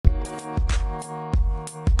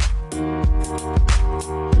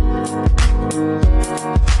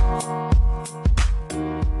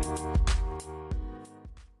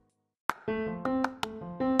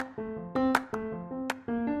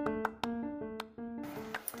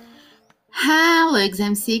Hello,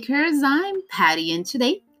 exam seekers. I'm Patty, and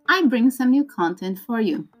today I bring some new content for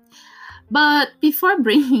you. But before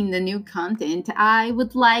bringing the new content, I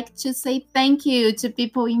would like to say thank you to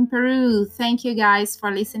people in Peru. Thank you guys for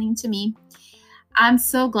listening to me. I'm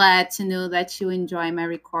so glad to know that you enjoy my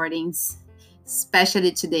recordings,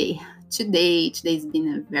 especially today. Today's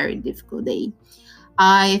been a very difficult day.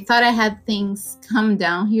 I thought I had things come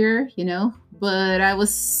down here, but I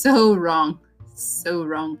was so wrong. So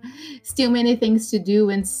wrong. Still many things to do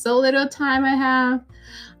and so little time I have.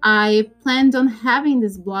 I planned on having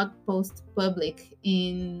this blog post public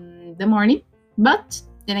in the morning, but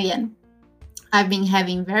then again, I've been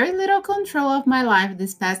having very little control of my life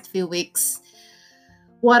these past few weeks.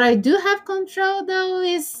 What I do have control though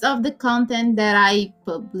is of the content that I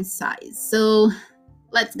publicize. So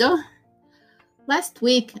let's go. Last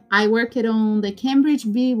week, I worked on the Cambridge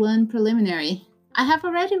B1 preliminary. I have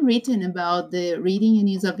already written about the reading and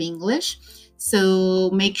use of English, so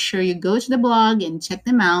make sure you go to the blog and check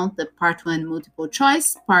them out. The part 1 multiple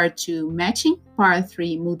choice, part 2 matching, part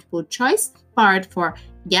 3 multiple choice, part 4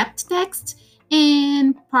 gapped text,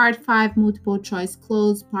 and part 5 multiple choice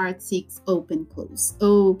close, part 6 open close.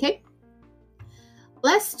 Okay?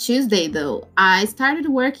 Last Tuesday, though, I started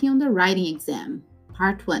working on the writing exam,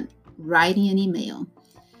 part 1 writing an email.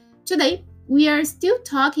 Today, we are still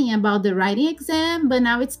talking about the writing exam, but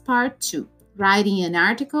now it's part 2, writing an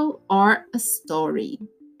article or a story.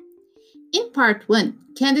 In part 1,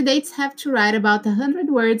 candidates have to write about 100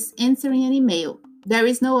 words answering an email. There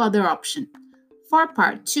is no other option. For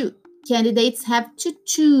part 2, candidates have to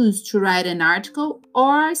choose to write an article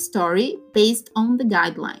or a story based on the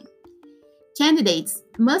guideline. Candidates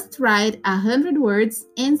must write 100 words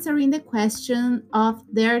answering the question of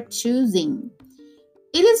their choosing.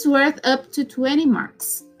 It is worth up to 20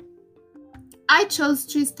 marks. I chose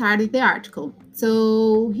to start with the article,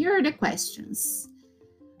 so here are the questions.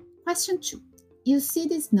 Question 2. You see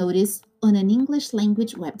this notice on an English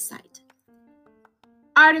language website.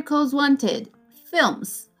 Articles wanted.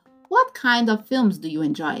 Films. What kind of films do you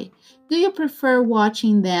enjoy? Do you prefer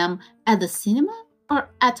watching them at the cinema or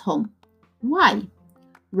at home? Why?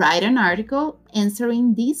 Write an article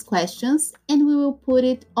answering these questions and we will put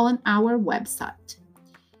it on our website.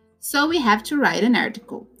 So we have to write an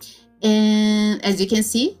article. And as you can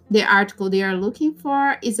see, the article they are looking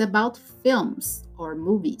for is about films or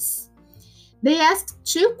movies. They asked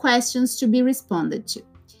 2 questions to be responded to.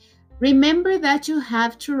 Remember that you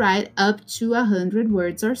have to write up to 100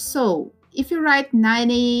 words or so. If you write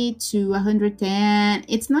 90 to 110,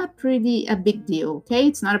 it's not really a big deal, okay?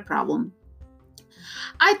 It's not a problem.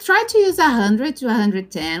 I try to use 100 to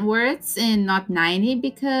 110 words and not 90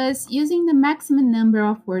 because using the maximum number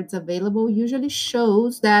of words available usually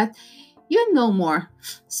shows that you know more.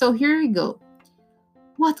 So here we go.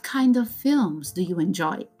 What kind of films do you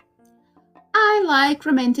enjoy? I like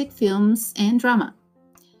romantic films and drama.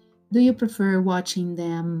 Do you prefer watching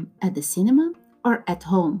them at the cinema or at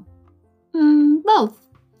home? Both.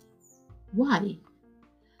 Why?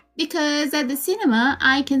 Because at the cinema,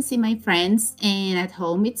 I can see my friends, and at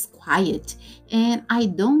home, it's quiet, and I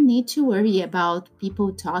don't need to worry about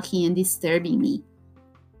people talking and disturbing me.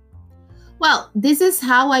 Well, this is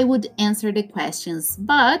how I would answer the questions,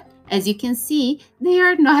 but as you can see, they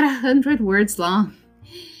are not 100 words long.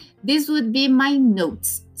 This would be my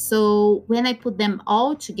notes, so when I put them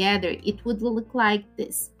all together, it would look like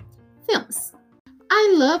this. Films.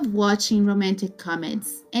 I love watching romantic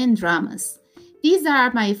comedies and dramas. These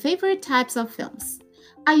are my favorite types of films.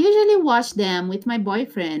 I usually watch them with my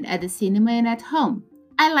boyfriend at the cinema and at home.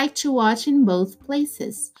 I like to watch in both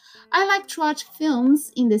places. I like to watch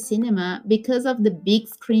films in the cinema because of the big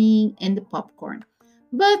screen and the popcorn.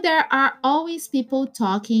 But there are always people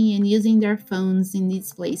talking and using their phones in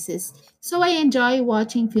these places, so I enjoy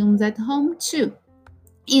watching films at home too.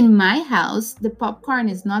 In my house, the popcorn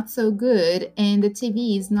is not so good and the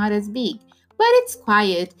TV is not as big, but it's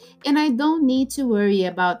quiet and I don't need to worry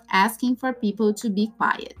about asking for people to be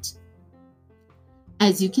quiet.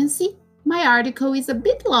 As you can see, my article is a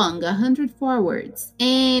bit long, 104 words,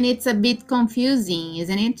 and it's a bit confusing,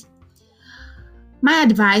 isn't it? My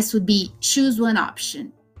advice would be choose one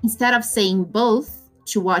option. Instead of saying both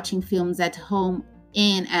to watching films at home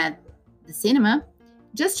and at the cinema,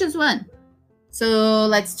 just choose one. So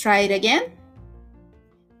let's try it again.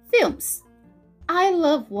 Films. I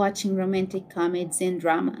love watching romantic comedies and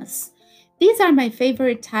dramas. These are my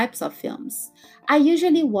favorite types of films. I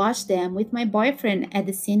usually watch them with my boyfriend at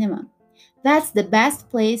the cinema. That's the best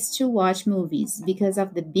place to watch movies because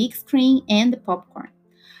of the big screen and the popcorn.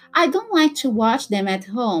 I don't like to watch them at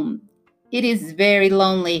home. It is very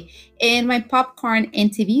lonely, and my popcorn and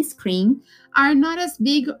TV screen are not as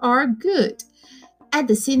big or good. At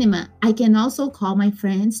the cinema, I can also call my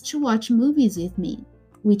friends to watch movies with me,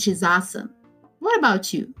 which is awesome. What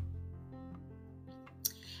about you?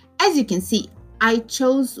 As you can see, I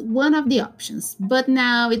chose one of the options, but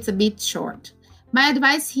now it's a bit short. My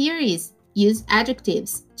advice here is use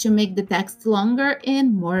adjectives to make the text longer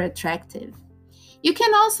and more attractive. You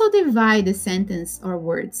can also divide the sentence or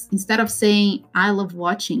words. Instead of saying, I love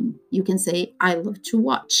watching, you can say, I love to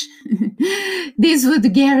watch. This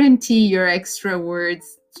would guarantee your extra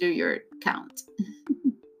words to your count.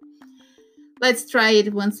 Let's try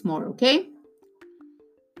it once more, okay?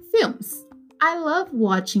 Films. I love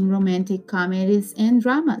watching romantic comedies and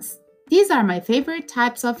dramas. These are my favorite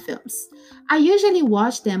types of films. I usually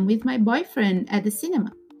watch them with my boyfriend at the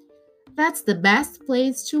cinema. That's the best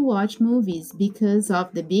place to watch movies because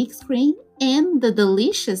of the big screen and the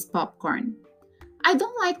delicious popcorn. I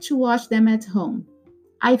don't like to watch them at home.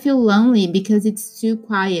 I feel lonely because it's too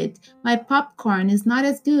quiet. My popcorn is not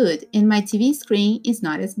as good and my TV screen is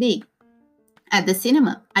not as big. At the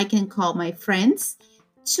cinema, I can call my friends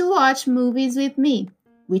to watch movies with me,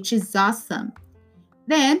 which is awesome.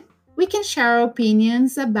 Then we can share our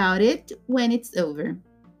opinions about it when it's over.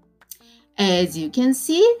 As you can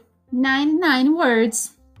see, 99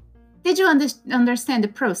 words. Did you understand the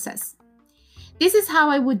process? This is how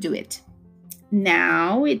I would do it.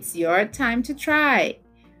 Now it's your time to try.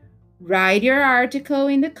 Write your article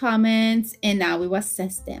in the comments and now we will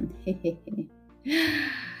assess them.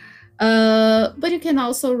 But you can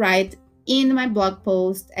also write in my blog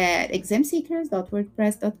post at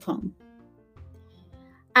examseekers.wordpress.com.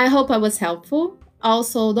 I hope I was helpful.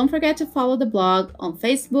 Also, don't forget to follow the blog on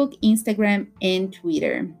Facebook, Instagram, and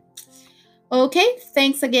Twitter. Okay,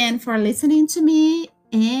 thanks again for listening to me,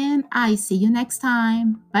 and I see you next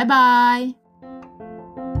time. Bye bye.